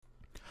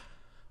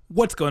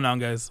What's going on,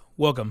 guys?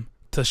 Welcome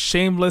to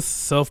Shameless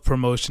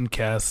Self-Promotion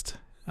Cast,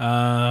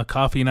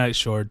 Coffee Night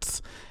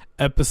Shorts,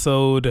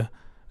 episode,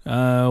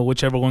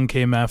 whichever one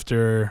came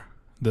after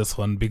this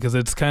one, because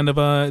it's kind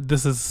of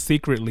this is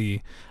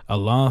secretly a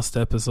lost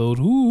episode,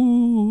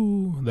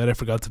 that I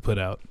forgot to put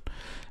out.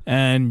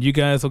 And you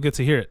guys will get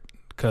to hear it,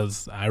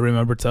 because I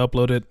remember to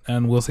upload it,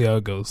 and we'll see how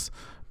it goes.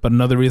 But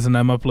another reason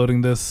I'm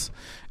uploading this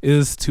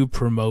is to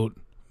promote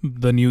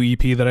the new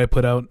EP that I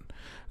put out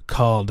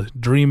called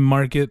Dream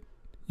Market.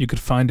 You could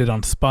find it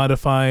on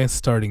Spotify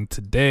starting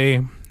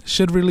today.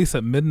 Should release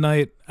at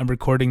midnight. I'm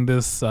recording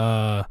this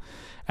at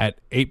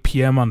 8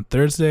 p.m. on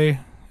Thursday,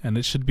 and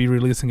it should be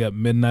releasing at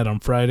midnight on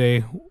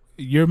Friday.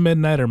 Your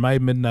midnight or my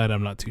midnight,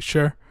 I'm not too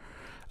sure.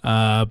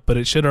 But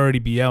it should already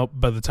be out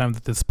by the time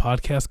that this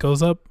podcast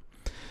goes up.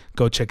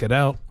 Go check it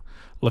out.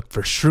 Look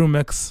for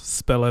Shroomex.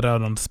 Spell it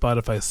out on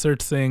Spotify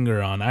search thing,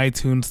 or on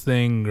iTunes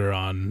thing, or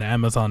on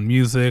Amazon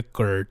Music,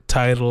 or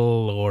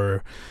Tidal,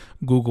 or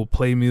Google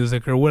Play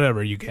Music, or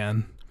whatever you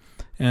can.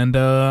 And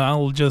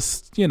I'll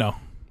just,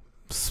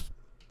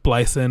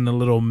 splice in a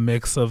little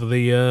mix of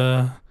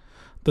the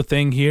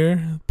thing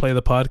here, play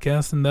the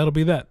podcast, and that'll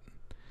be that.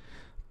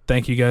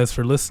 Thank you guys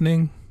for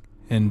listening.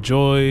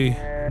 Enjoy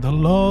the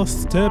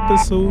lost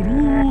episode.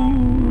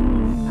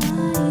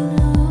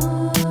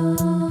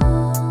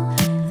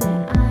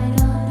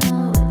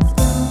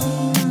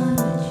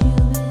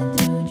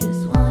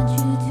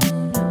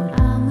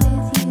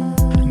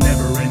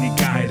 Never any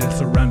guidance,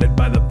 surrounded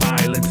by the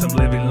violence. I'm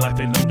living life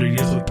in under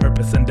years with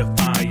purpose and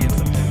defiance.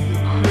 A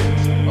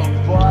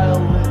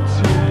violent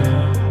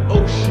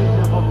ocean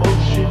of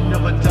emotion,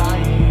 never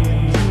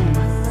dying.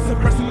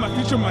 Suppressing my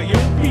future, my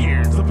own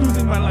fears. I'm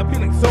losing my life,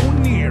 feeling so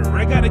near.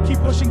 I gotta keep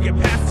pushing, get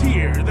past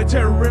here. The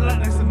terror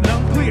relentless and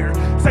unclear.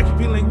 Psychic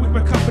feeling weak,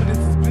 my confidence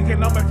is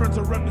blinking. All my friends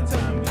are running,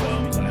 telling me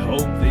I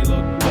hope they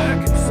look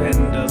back and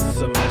send us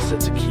a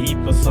message to keep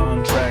us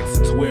on track,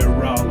 since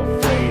we're all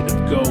afraid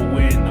of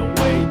going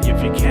away.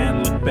 If you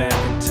can't look back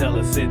and tell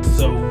us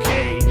it's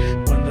okay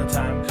when the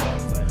time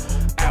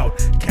comes.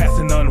 Outcast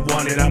and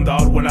unwanted, I'm the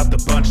odd one out the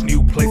bunch.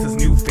 New places,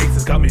 new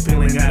faces, got me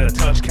feeling out of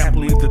touch. Can't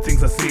believe the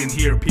things I see and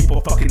hear.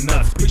 People fucking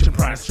nuts, preaching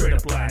pride straight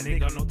up line.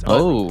 Ain't got no time.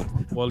 Oh,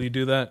 While you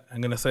do that,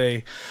 I'm gonna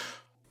say,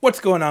 what's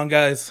going on,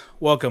 guys?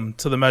 Welcome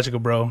to the Magical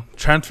Bro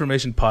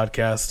Transformation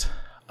Podcast.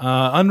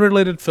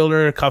 Unrelated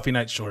filler, Coffee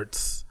Night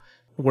Shorts.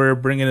 We're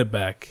bringing it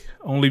back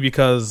only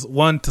because,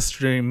 one, to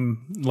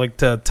stream,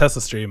 to test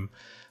the stream.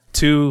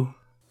 Two,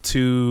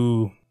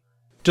 to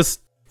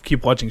just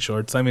keep watching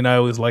shorts. I mean, I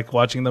always like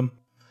watching them.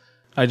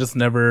 I just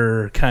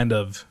never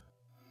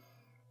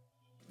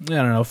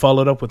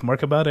followed up with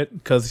Mark about it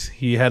because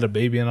he had a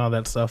baby and all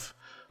that stuff.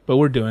 But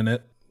we're doing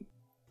it.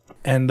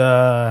 And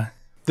this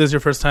is your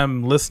first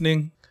time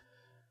listening.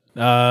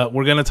 We're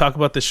going to talk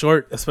about the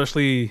short,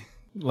 especially,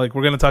 we're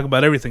going to talk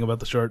about everything about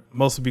the short,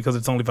 mostly because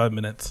it's only 5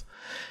 minutes.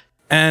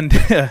 And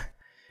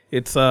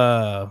it's,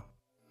 and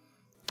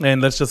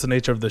that's just the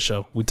nature of the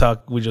show. We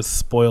just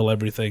spoil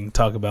everything,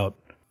 talk about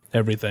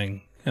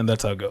everything, and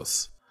that's how it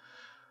goes.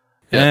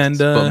 yes, And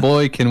but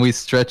boy, can we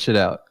stretch it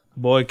out.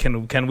 boy,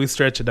 can we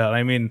stretch it out?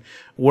 I mean,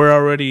 we're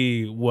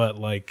already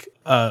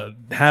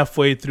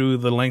halfway through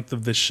the length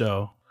of this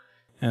show,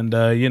 and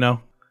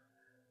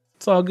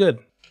it's all good.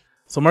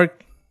 So,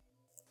 Mark,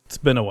 it's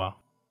been a while.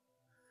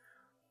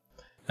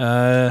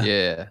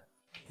 Yeah.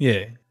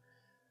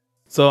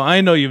 So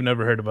I know you've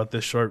never heard about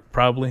this short,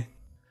 probably,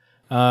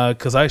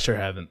 because I sure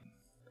haven't.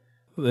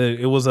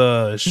 It was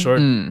a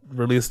short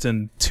released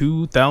in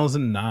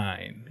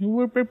 2009.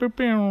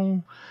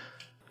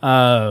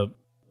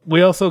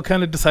 We also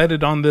kind of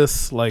decided on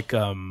this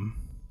 20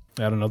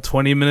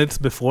 minutes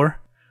before,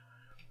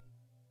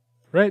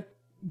 right?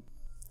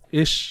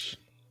 Ish.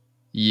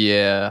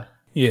 Yeah.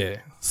 Yeah.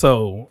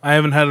 So I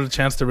haven't had a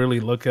chance to really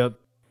look up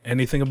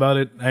anything about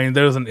it. I mean,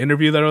 there was an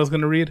interview that I was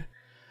going to read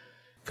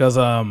because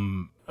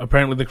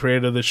apparently the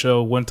creator of the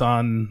show went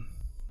on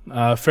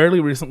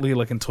fairly recently, in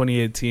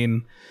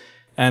 2018,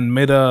 and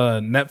made a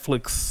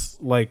Netflix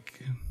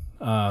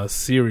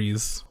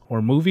series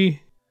or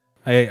movie.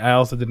 I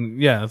also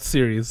didn't,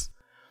 series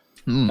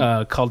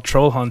called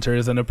Troll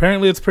Hunters, and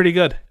apparently it's pretty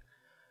good.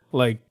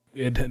 There's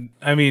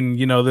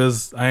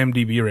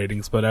IMDb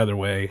ratings, but either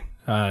way,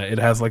 it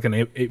has an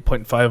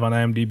 8.5 on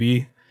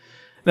IMDb.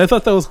 And I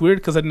thought that was weird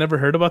because I'd never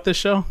heard about this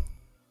show.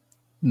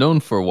 Known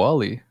for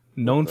Wall-E.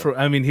 He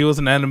was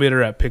an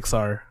animator at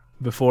Pixar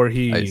before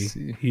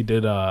he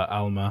did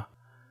Alma.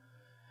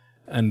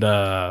 And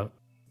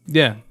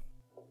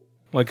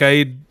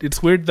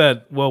it's weird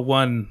that, well,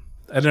 one,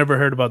 I'd never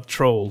heard about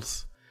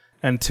Trolls,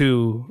 and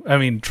two,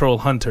 Troll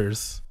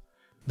Hunters,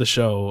 the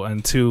show,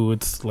 and two,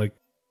 it's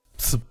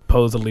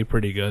supposedly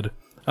pretty good.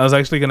 I was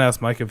actually gonna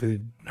ask Mike if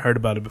he'd heard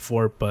about it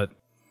before, but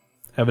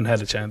haven't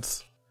had a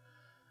chance.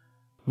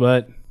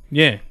 But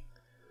yeah,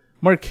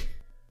 Mark,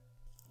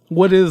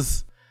 what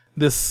is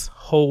this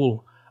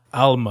whole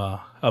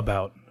Alma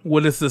about?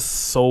 What is this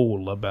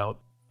soul about?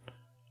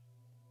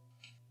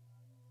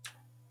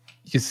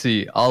 You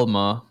see,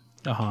 Alma,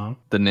 Uh-huh.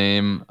 the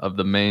name of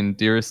the main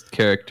dearest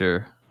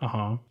character,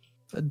 Uh-huh.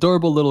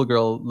 adorable little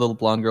girl, little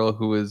blonde girl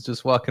who is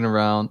just walking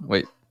around.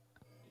 Wait,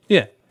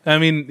 Yeah, I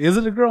mean, is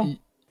it a girl?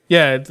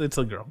 Yeah, it's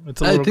a girl.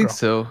 It's a little I think girl.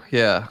 so.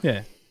 Yeah.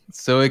 Yeah,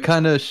 So it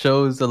kind of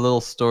shows a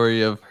little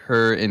story of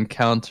her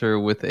encounter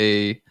with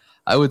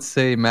I would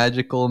say,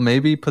 magical,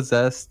 maybe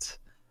possessed,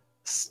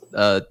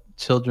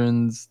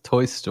 children's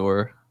toy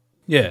store,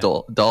 yeah.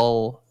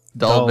 doll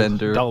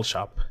vendor. doll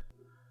shop.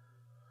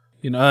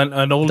 You know,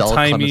 an old Doll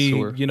timey.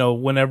 connoisseur. You know,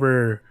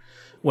 whenever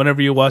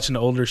you watch an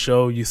older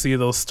show, you see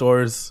those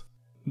stores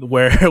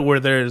where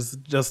there's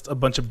just a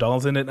bunch of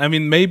dolls in it. I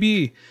mean,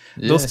 maybe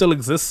those Yeah. still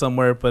exist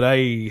somewhere, but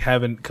I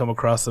haven't come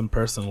across them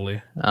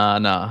personally.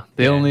 Nah.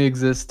 They only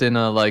exist in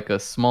a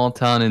small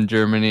town in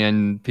Germany,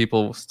 and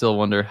people still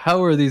wonder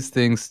how are these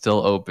things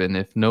still open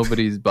if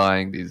nobody's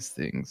buying these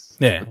things.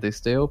 Yeah. But they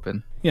stay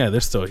open. Yeah,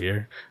 they're still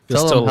here. They're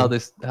Tell still, them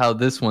how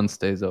this one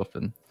stays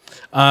open.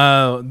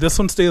 This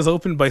one stays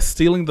open by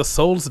stealing the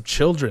souls of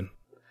children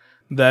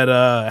that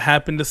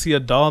happen to see a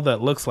doll that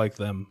looks like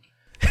them.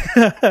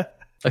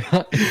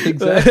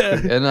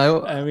 Exactly. And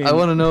I mean- I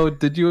want to know,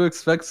 did you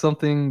expect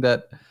something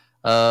that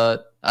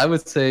I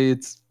would say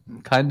it's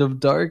kind of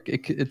dark?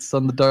 It's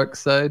on the dark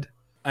side.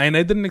 And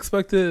I didn't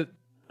expect it.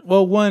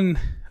 Well, one,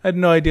 I had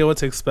no idea what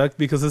to expect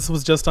because this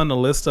was just on the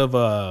list of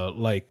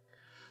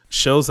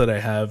shows that I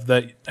have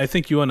that I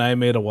think you and I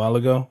made a while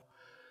ago.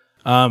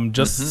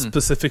 Just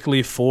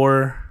specifically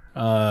for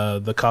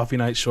the Coffee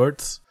Night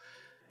Shorts.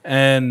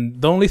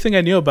 And the only thing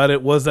I knew about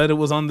it was that it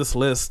was on this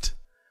list.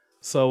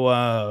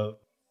 So,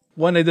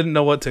 one, I didn't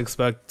know what to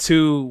expect.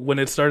 Two, when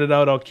it started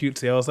out all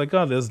cutesy, I was like,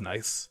 oh, this is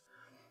nice.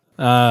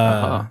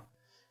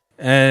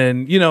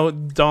 And, you know,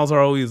 dolls are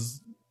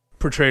always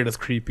portrayed as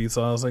creepy.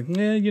 So I was like,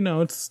 yeah, you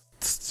know, it's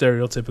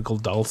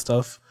stereotypical doll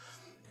stuff.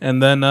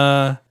 And then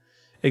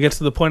it gets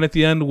to the point at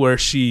the end where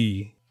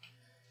she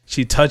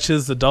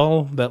touches the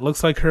doll that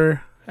looks like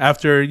her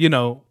after, you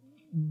know,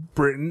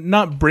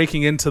 not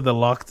breaking into the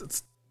locked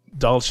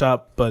doll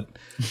shop, but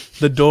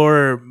the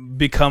door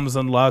becomes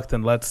unlocked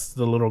and lets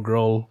the little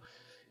girl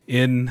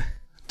in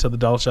to the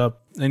doll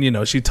shop. And, you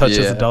know, she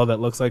touches a doll that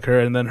looks like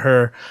her, and then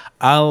her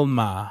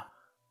alma.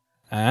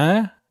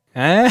 Her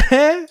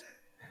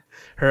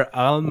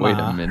alma, Wait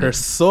a minute. her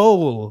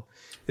soul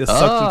is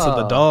sucked into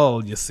the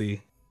doll, you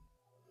see.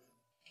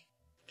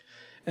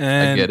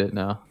 And I get it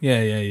now.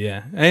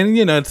 Yeah. And,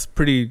 you know, it's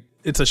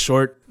a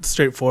short,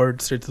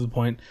 straightforward, straight to the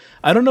point.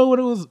 I don't know what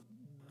it was.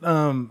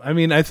 I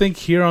mean, I think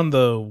here on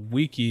the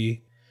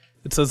wiki,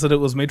 it says that it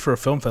was made for a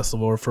film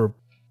festival or for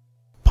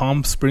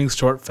Palm Springs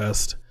Short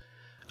Fest,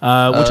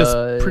 which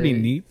is pretty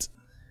neat.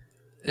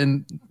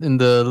 In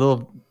the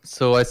little,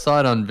 so I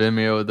saw it on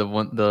Vimeo,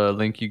 the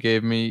link you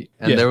gave me,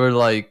 and there were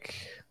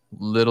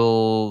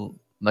little,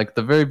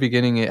 the very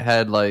beginning, it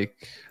had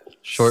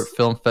short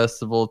film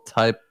festival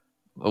type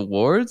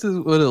awards is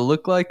what it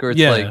looked like, or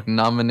it's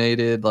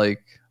nominated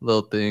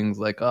little things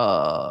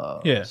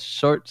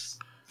shorts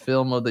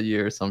film of the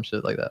year or some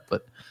shit like that.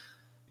 But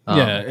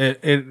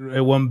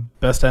it won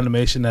best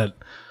animation at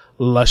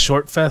La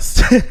Short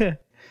Fest,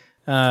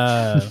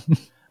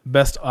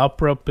 best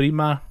opera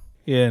prima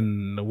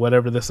in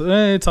whatever this.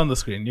 It's on the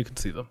screen, you can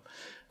see them.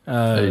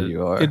 There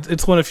you are.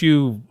 It's won a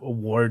few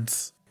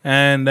awards,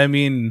 and I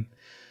mean,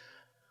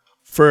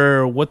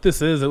 for what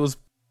this is, it was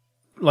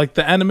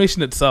the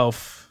animation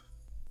itself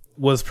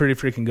was pretty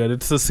freaking good.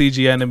 It's a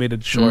CG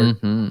animated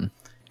short. Mm-hmm.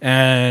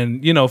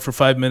 And, you know, for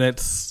 5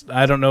 minutes,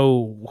 I don't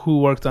know who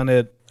worked on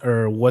it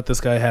or what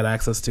this guy had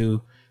access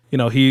to. You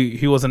know,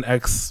 he was an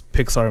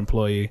ex-Pixar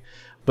employee,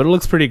 but it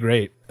looks pretty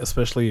great,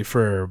 especially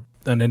for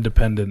an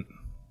independent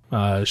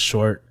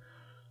short.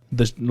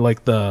 The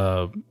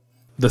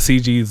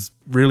CG's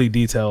really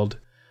detailed.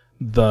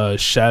 The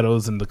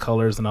shadows and the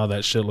colors and all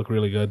that shit look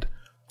really good.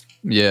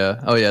 Yeah.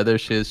 Oh, yeah. There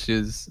she is.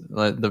 She's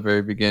at the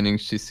very beginning.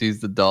 She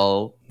sees the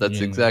doll that's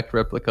the exact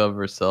replica of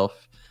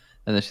herself.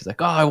 And then she's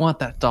like, oh, I want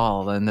that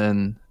doll. And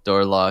then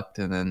door locked.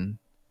 And then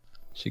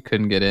she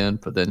couldn't get in.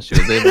 But then she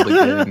was able to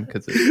get in.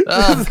 Because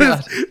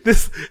God.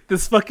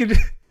 This fucking...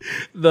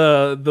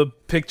 The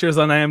pictures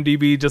on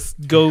IMDb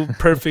just go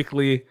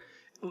perfectly.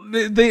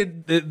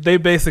 They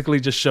basically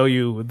just show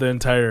you the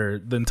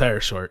entire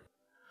short.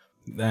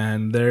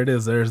 And there it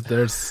is.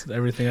 There's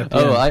everything at the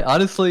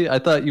end. I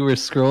thought you were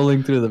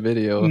scrolling through the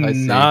video. I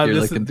see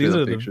you're looking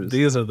through the pictures.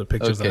 These are the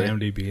pictures on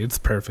IMDb. It's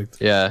perfect.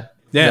 Yeah.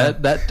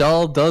 That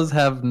doll does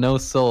have no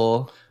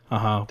soul.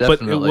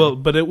 Definitely.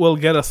 But it will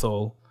get a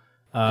soul.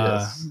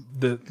 Yes.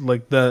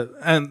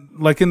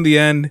 In the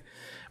end,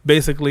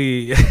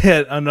 basically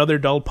another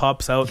doll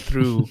pops out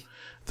through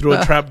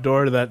a trap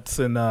door that's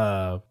in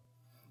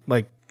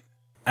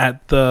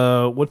at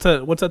the what's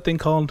that thing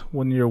called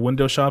when you're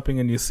window shopping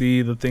and you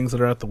see the things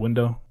that are out the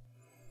window?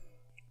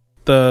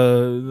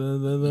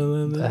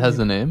 That has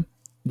a name.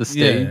 The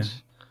stage.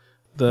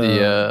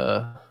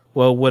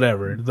 Well,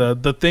 whatever.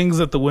 The things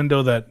at the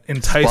window that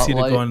entice you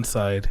to go Spotlight.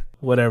 inside.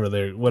 Whatever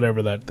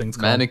that thing's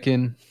called.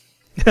 Mannequin.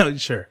 Yeah,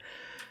 sure.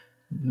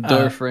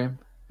 Door frame.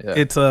 Yeah.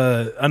 It's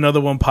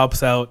another one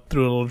pops out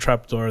through a little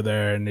trap door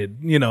there, and it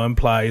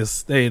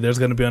implies, hey, there's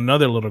going to be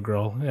another little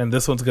girl, and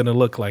this one's going to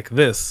look like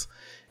this.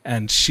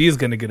 and she's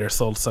gonna get her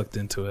soul sucked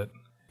into it.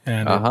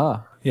 And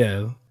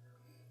yeah,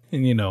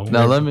 and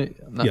Now let me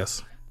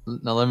yes.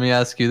 Now let me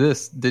ask you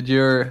this: did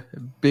your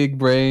big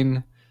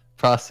brain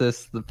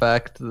process the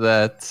fact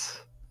that,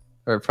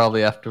 or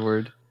probably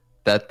afterward,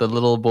 that the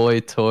little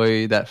boy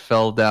toy that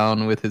fell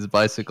down with his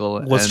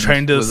bicycle was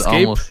trying to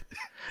escape?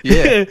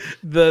 Yeah,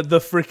 the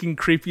freaking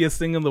creepiest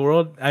thing in the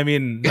world. I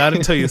mean, not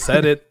until you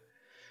said it,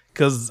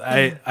 because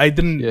I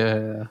didn't.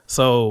 Yeah.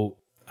 So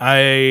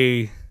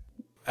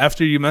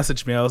after you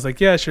messaged me, I was like,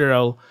 yeah,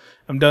 sure,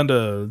 I'm down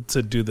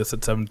to do this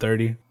at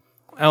 7:30.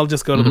 I'll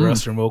just go to the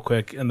restroom real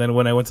quick. And then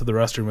when I went to the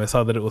restroom, I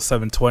saw that it was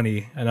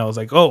 7:20, and I was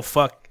like, oh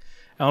fuck,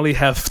 I only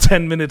have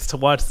 10 minutes to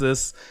watch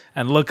this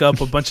and look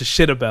up a bunch of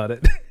shit about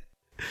it.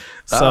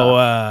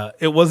 So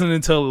it wasn't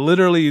until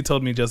literally you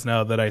told me just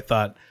now that I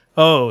thought,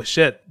 oh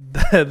shit,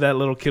 that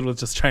little kid was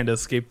just trying to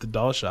escape the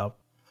doll shop.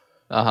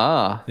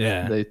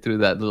 Yeah. They threw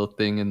that little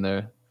thing in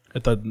there. I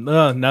thought,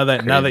 now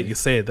that you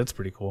say it, that's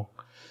pretty cool.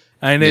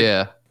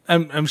 And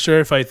I'm sure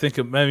if I think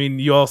of, I mean,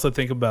 you also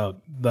think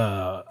about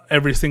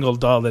every single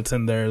doll that's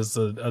in there is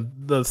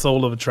the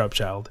soul of a trapped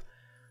child.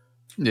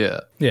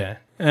 Yeah. Yeah.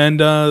 And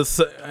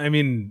so, I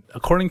mean,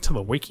 according to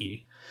the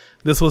wiki,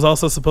 this was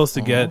also supposed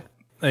to get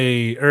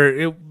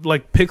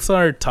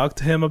Pixar talked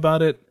to him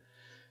about it,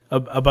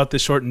 about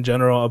this short in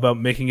general, about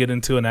making it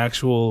into an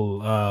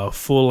actual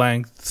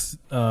full-length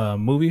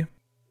movie.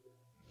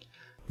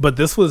 But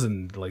this was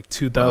in like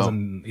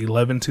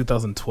 2011,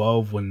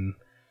 2012 when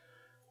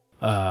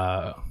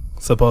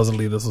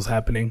supposedly this was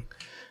happening.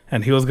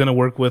 And he was going to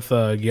work with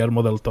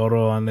Guillermo del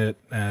Toro on it,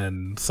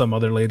 and some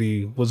other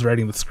lady was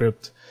writing the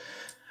script.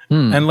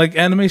 And like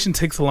animation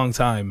takes a long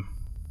time.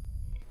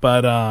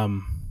 But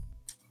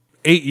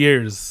 8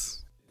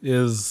 years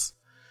is,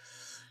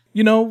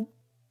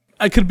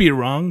 I could be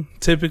wrong.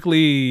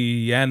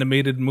 Typically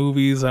animated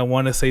movies, I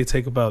want to say,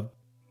 take about,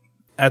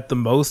 at the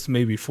most,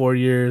 maybe 4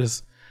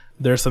 years.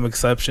 There are some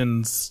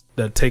exceptions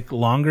that take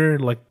longer,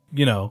 like,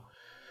 like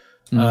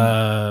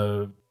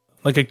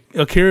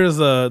Akira is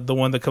the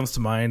one that comes to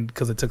mind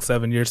because it took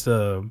 7 years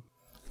to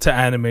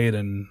animate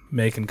and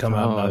make and come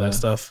out and all that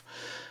stuff.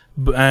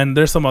 And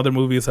there's some other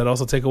movies that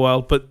also take a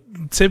while, but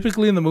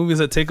typically in the movies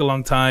that take a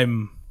long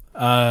time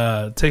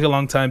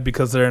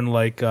because they're in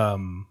like a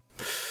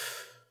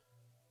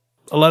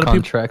lot of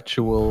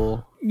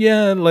contractual.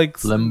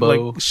 Like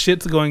limbo. Like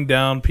shit's going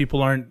down.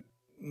 People aren't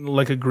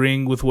like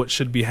agreeing with what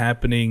should be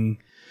happening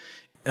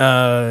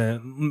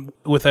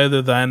with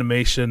either the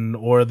animation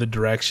or the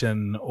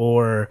direction,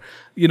 or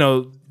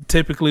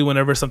typically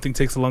whenever something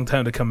takes a long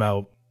time to come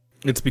out,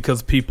 it's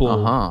because people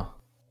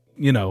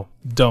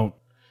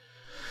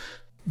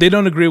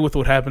don't agree with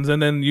what happens.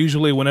 And then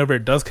usually whenever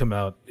it does come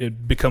out,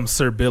 it becomes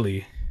Sir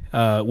Billy,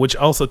 which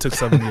also took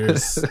 7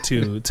 years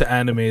to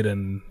animate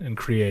and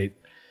create,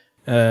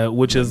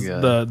 which is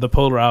the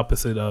polar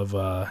opposite of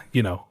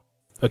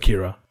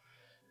Akira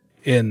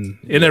in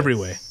every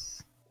way.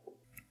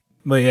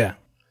 But yeah,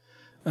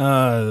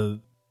 I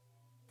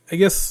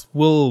guess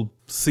we'll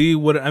see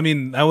what, I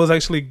mean, I was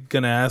actually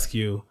going to ask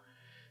you,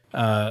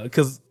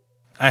 because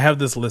I have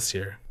this list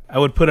here. I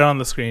would put it on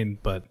the screen,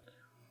 but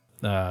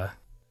I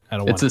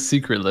don't want It's a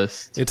secret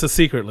list. It's a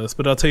secret list,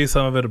 but I'll tell you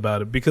some of it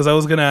about it, because I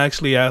was going to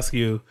actually ask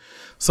you,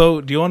 so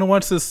do you want to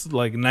watch this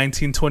like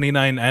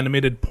 1929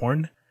 animated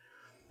porn?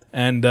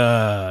 And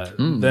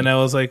then I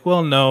was like,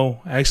 well,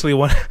 no, I actually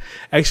want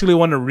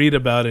to read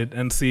about it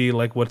and see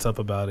like what's up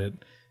about it.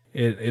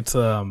 It's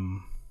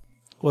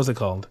what's it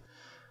called?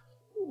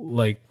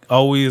 Like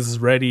Always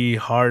Ready,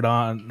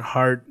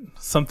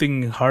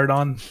 something hard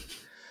on.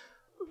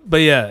 But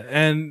yeah,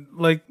 and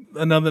like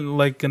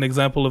an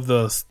example of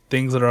the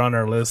things that are on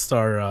our list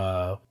are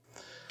a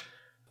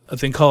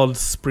thing called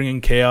Spring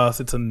and Chaos.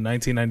 It's a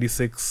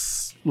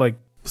 1996 like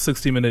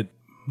 60-minute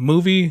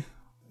movie.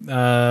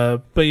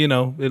 But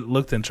it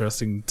looked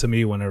interesting to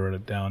me when I wrote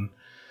it down.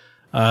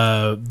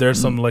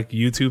 There's some like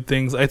YouTube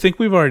things. I think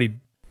we've already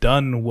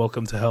done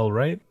Welcome to Hell,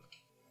 right?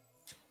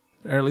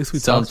 Or at least we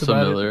talked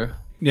about familiar. It.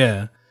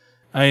 Yeah.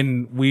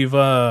 We've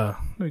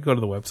let me go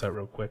to the website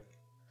real quick.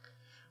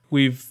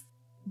 We've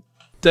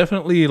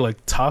definitely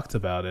like talked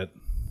about it.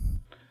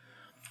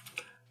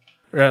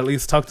 Or at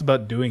least talked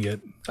about doing it.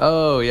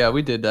 Oh yeah,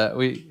 we did that.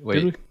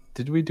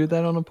 Did we do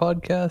that on a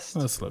podcast?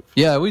 Let's look.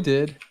 Yeah, we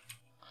did.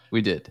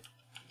 We did.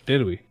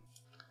 Did we?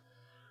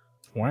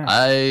 Wow.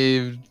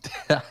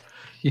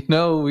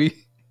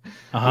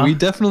 We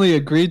definitely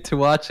agreed to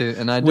watch it,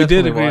 and we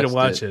did agree to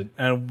watch it,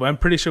 and I'm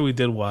pretty sure we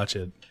did watch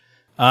it.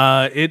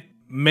 It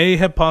may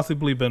have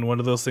possibly been one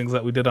of those things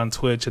that we did on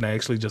Twitch, and I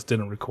actually just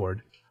didn't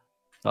record.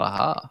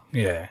 Aha.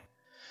 Yeah.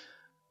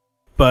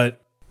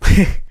 But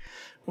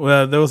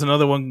well, there was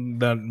another one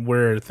that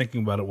we're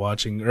thinking about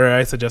watching, or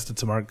I suggested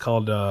to Mark,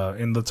 called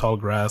In the Tall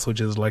Grass, which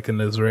is like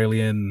an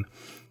Israeli.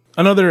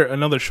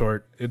 Another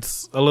short.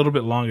 It's a little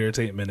bit longer. It's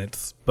 8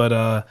 minutes,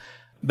 but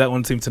that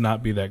one seemed to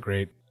not be that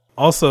great.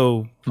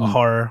 Also, a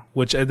horror,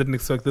 which I didn't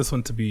expect this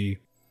one to be.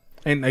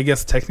 And I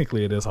guess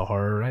technically it is a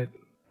horror, right?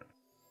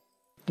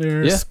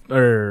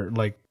 Or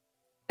like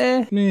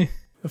a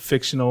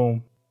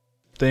fictional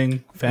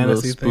thing,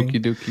 fantasy spooky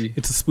thing. dooky.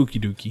 It's a spooky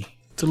dooky.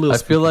 It's a little. I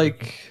feel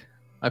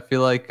spooky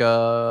like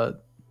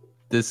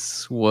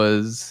this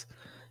was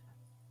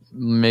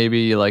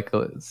maybe like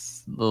a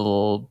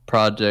little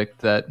project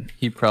that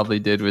he probably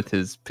did with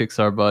his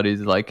Pixar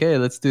buddies. Like, hey,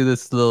 let's do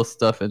this little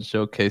stuff and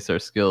showcase our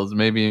skills.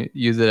 Maybe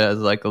use it as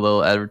like a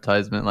little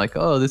advertisement. Like,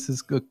 oh, this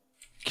is a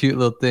cute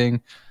little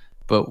thing,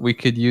 but we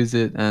could use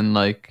it and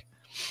like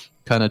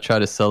kind of try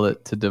to sell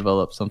it to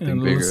develop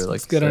something bigger.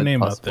 Let's get our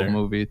name out there.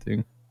 Movie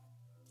thing.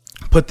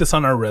 Put this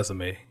on our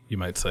resume, you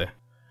might say.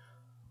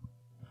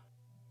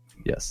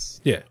 Yes.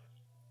 Yeah.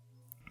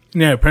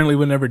 Yeah. Apparently,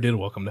 we never did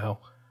Welcome to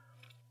Hell.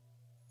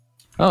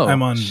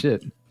 Oh,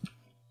 shit.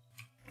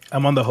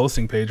 I'm on the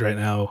hosting page right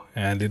now,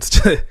 and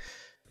it's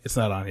it's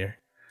not on here.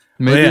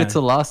 Maybe it's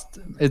a lost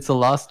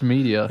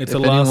media. It's if a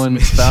lost anyone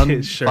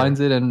media, sure.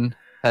 finds it and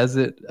has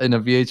it in a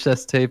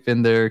VHS tape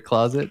in their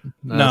closet,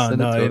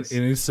 it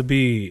needs to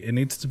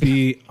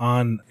be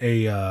on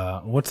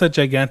a what's that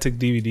gigantic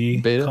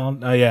DVD Beta?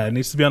 called? Yeah, it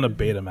needs to be on a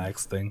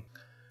Betamax thing.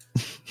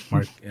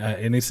 Mark,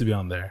 it needs to be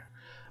on there.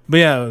 But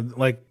yeah,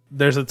 like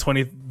there's that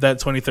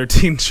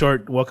 2013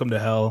 short Welcome to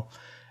Hell,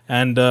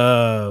 and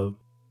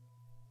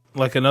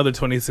like another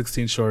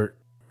 2016 short,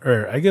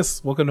 or I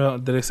guess Welcome to Hell.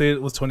 Did I say it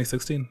was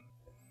 2016?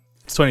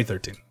 It's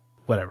 2013.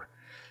 Whatever.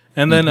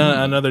 And then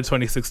another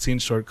 2016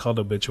 short called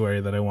Obituary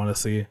that I want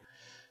to see,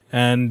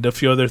 and a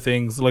few other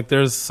things. Like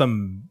there's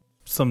some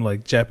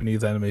like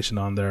Japanese animation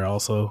on there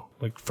also,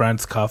 like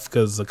Franz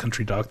Kafka's A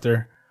Country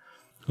Doctor,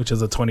 which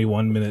is a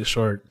 21-minute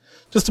short.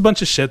 Just a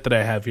bunch of shit that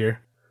I have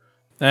here,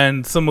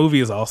 and some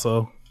movies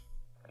also.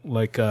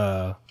 Like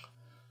nah,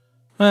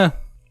 we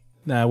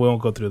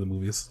won't go through the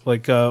movies.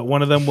 Like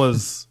one of them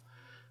was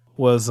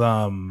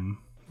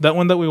that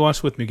one that we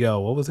watched with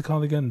Miguel. What was it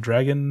called again?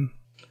 Dragon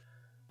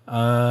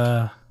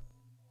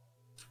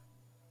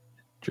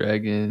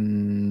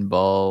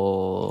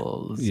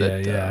Ball Z.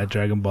 Yeah,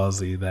 Dragon Ball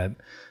Z. That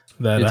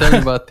you're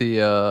talking about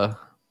the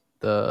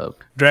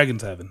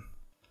Dragon's Heaven.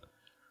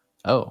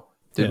 Oh,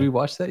 did we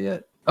watch that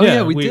yet? Oh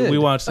yeah, we did. We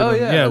watched it. Oh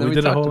yeah, we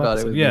did a whole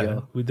episode.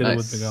 We did nice. it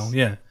with Miguel.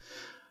 Yeah,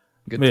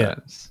 good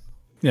times.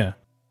 Yeah,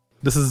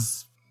 this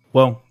is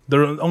the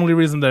only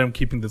reason that I'm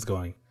keeping this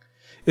going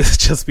is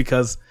just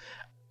because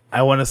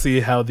I want to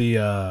see how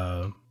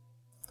the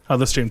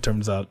stream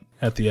turns out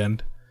at the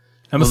end.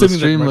 I'm assuming the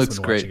stream that looks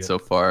great so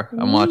far.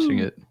 I'm watching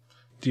it.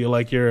 Do you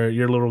like your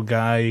little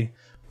guy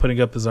putting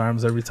up his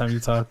arms every time you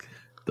talk?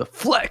 The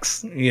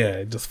flex.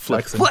 Yeah, just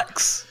flexing. The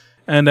flex.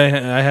 And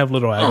I have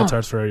little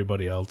avatars for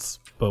everybody else,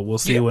 but we'll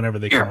see whenever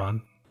they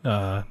come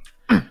on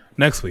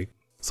next week.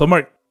 So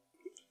Mark,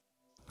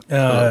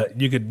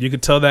 you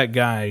could tell that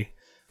guy,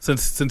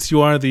 since you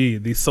are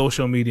the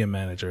social media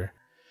manager,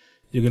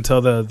 you can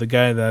tell the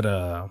guy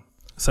that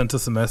sent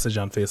us a message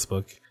on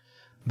Facebook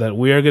that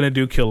we are gonna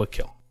do Kill a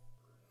Kill.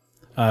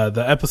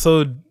 The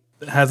episode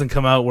hasn't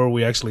come out where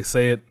we actually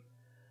say it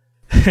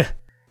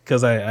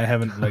because I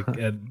haven't like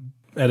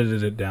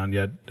edited it down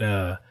yet.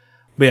 But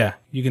yeah,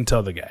 you can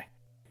tell the guy,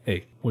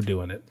 hey, we're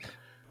doing it.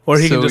 Or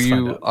he can just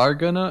find out. Are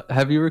gonna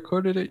have you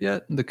recorded it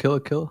yet? The Kill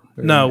a Kill?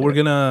 No,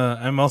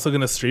 I'm also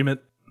gonna stream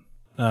it.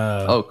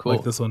 Oh, cool.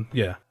 Like this one,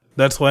 yeah.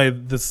 That's why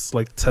this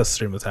like test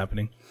stream is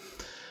happening.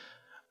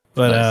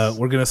 But nice.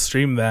 We're gonna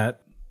stream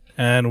that,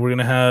 and we're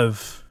gonna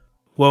have.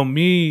 Well,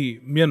 me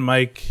and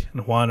Mike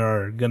and Juan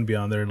are going to be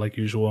on there like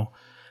usual.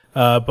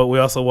 But we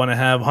also want to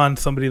have on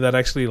somebody that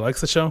actually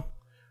likes the show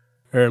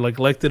or like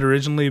liked it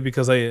originally,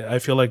 because I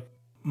feel like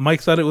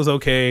Mike thought it was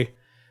okay.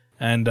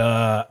 And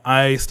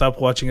I stopped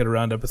watching it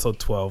around episode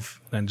 12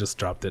 and just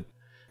dropped it.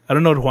 I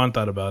don't know what Juan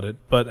thought about it,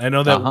 but I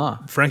know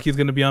that Frankie's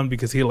going to be on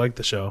because he liked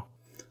the show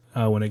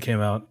when it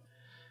came out.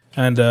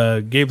 And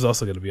Gabe's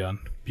also going to be on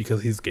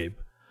because he's Gabe.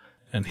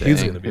 And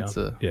he's going to be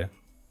on. Yeah.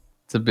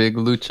 It's a big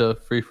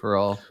lucha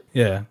free-for-all.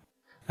 Yeah.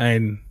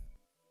 And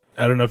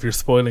I don't know if you're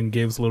spoiling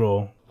Gabe's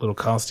little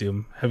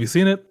costume. Have you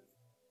seen it?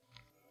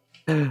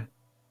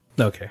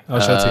 Okay.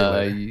 I'll show it to you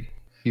later.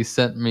 He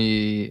sent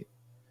me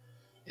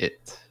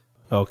it.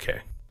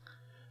 Okay.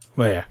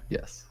 Well, yeah.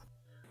 Yes.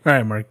 All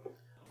right, Mark.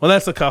 Well,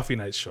 that's a Coffee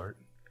Night short.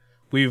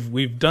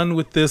 We've done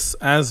with this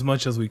as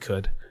much as we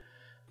could.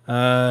 You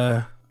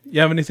have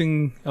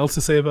anything else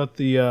to say about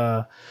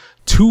the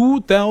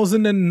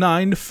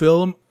 2009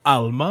 film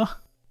Alma?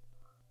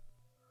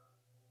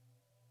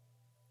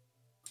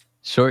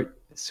 Short,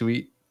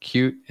 sweet,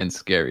 cute, and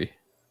scary.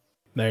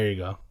 There you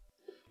go.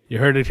 You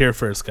heard it here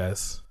first,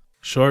 guys.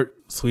 Short,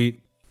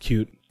 sweet,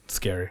 cute,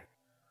 scary.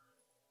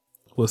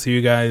 We'll see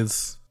you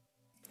guys.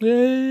 I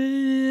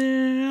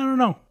don't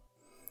know.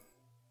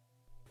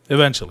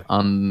 Eventually.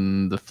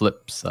 On the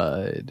flip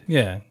side.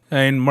 Yeah.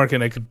 And Mark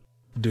and I could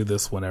do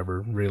this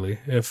whenever, really.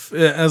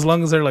 As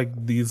long as they're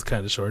like these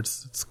kind of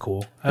shorts, it's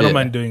cool. I don't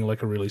mind doing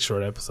like a really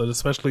short episode,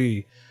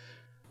 especially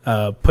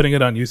putting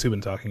it on YouTube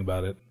and talking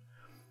about it.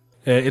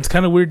 It's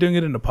kind of weird doing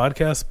it in a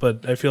podcast,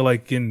 but I feel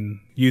like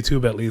in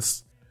YouTube, at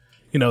least,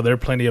 there are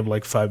plenty of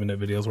like 5-minute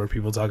videos where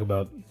people talk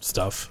about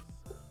stuff.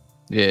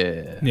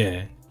 Yeah.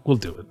 Yeah. We'll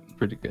do it.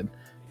 Pretty good.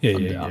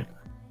 Yeah.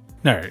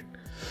 All right.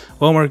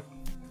 Well, Mark,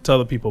 tell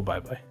the people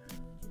bye-bye.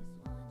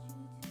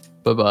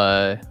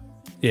 Bye-bye.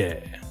 Yeah.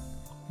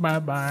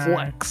 Bye-bye.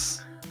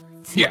 Flex.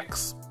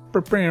 Flex.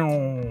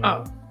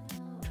 Oh.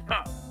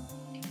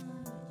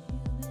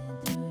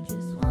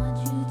 Just want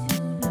you to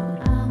know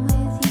I'm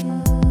with you.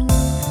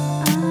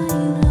 I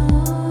know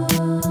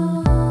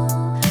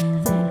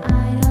that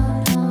I don't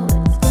know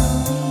what's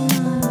going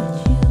on, what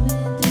you've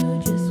been through.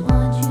 Just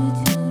want you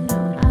to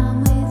know I'm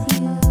with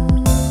you.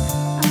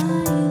 I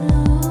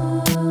know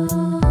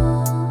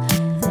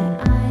that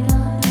I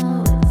don't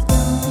know what's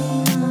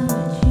going on,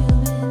 what you've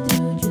been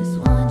through. Just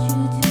want you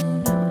to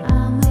know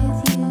I'm with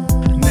you.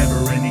 Never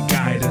any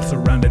guidance,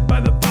 surrounded by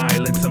the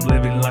violence. I'm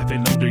living life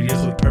in older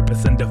years with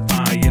purpose and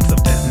defiance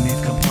of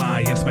destiny's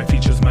compliance. My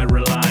features, my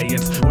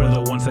reliance. We're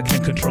the ones that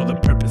can control the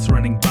purpose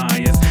running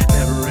by us.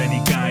 Never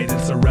any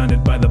guidance,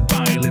 surrounded by the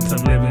violence.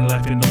 I'm living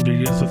life in older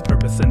years with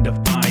purpose and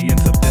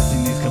defiance of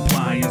destiny's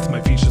compliance.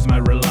 My features, my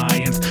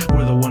reliance.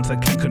 We're the ones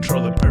that can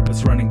control the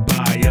purpose running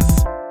by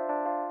us.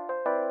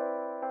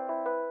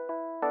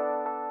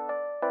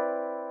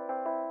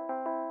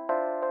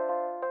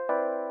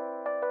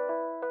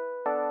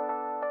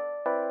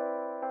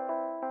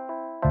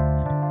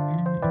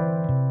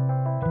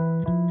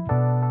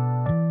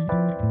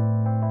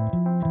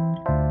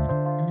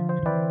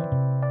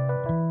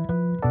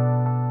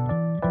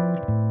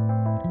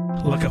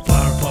 Like a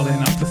flower falling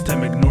off the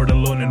stem, ignored,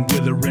 alone and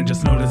withering,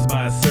 just noticed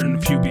by a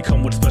certain few,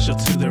 become what's special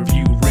to their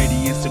view.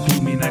 Radiance to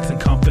gloomy nights and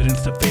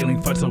confidence to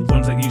failing fights are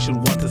ones that you should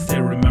want to stay.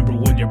 Remember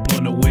when you're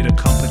blown away to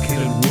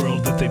complicated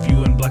world that they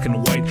view in black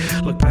and white.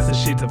 Look past the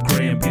shades of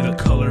gray and be the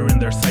color in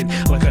their sight.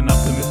 Like an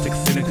optimistic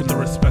cynic with a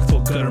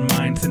respectful gutter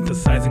mind,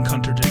 synthesizing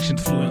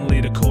contradictions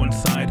fluently to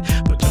coincide.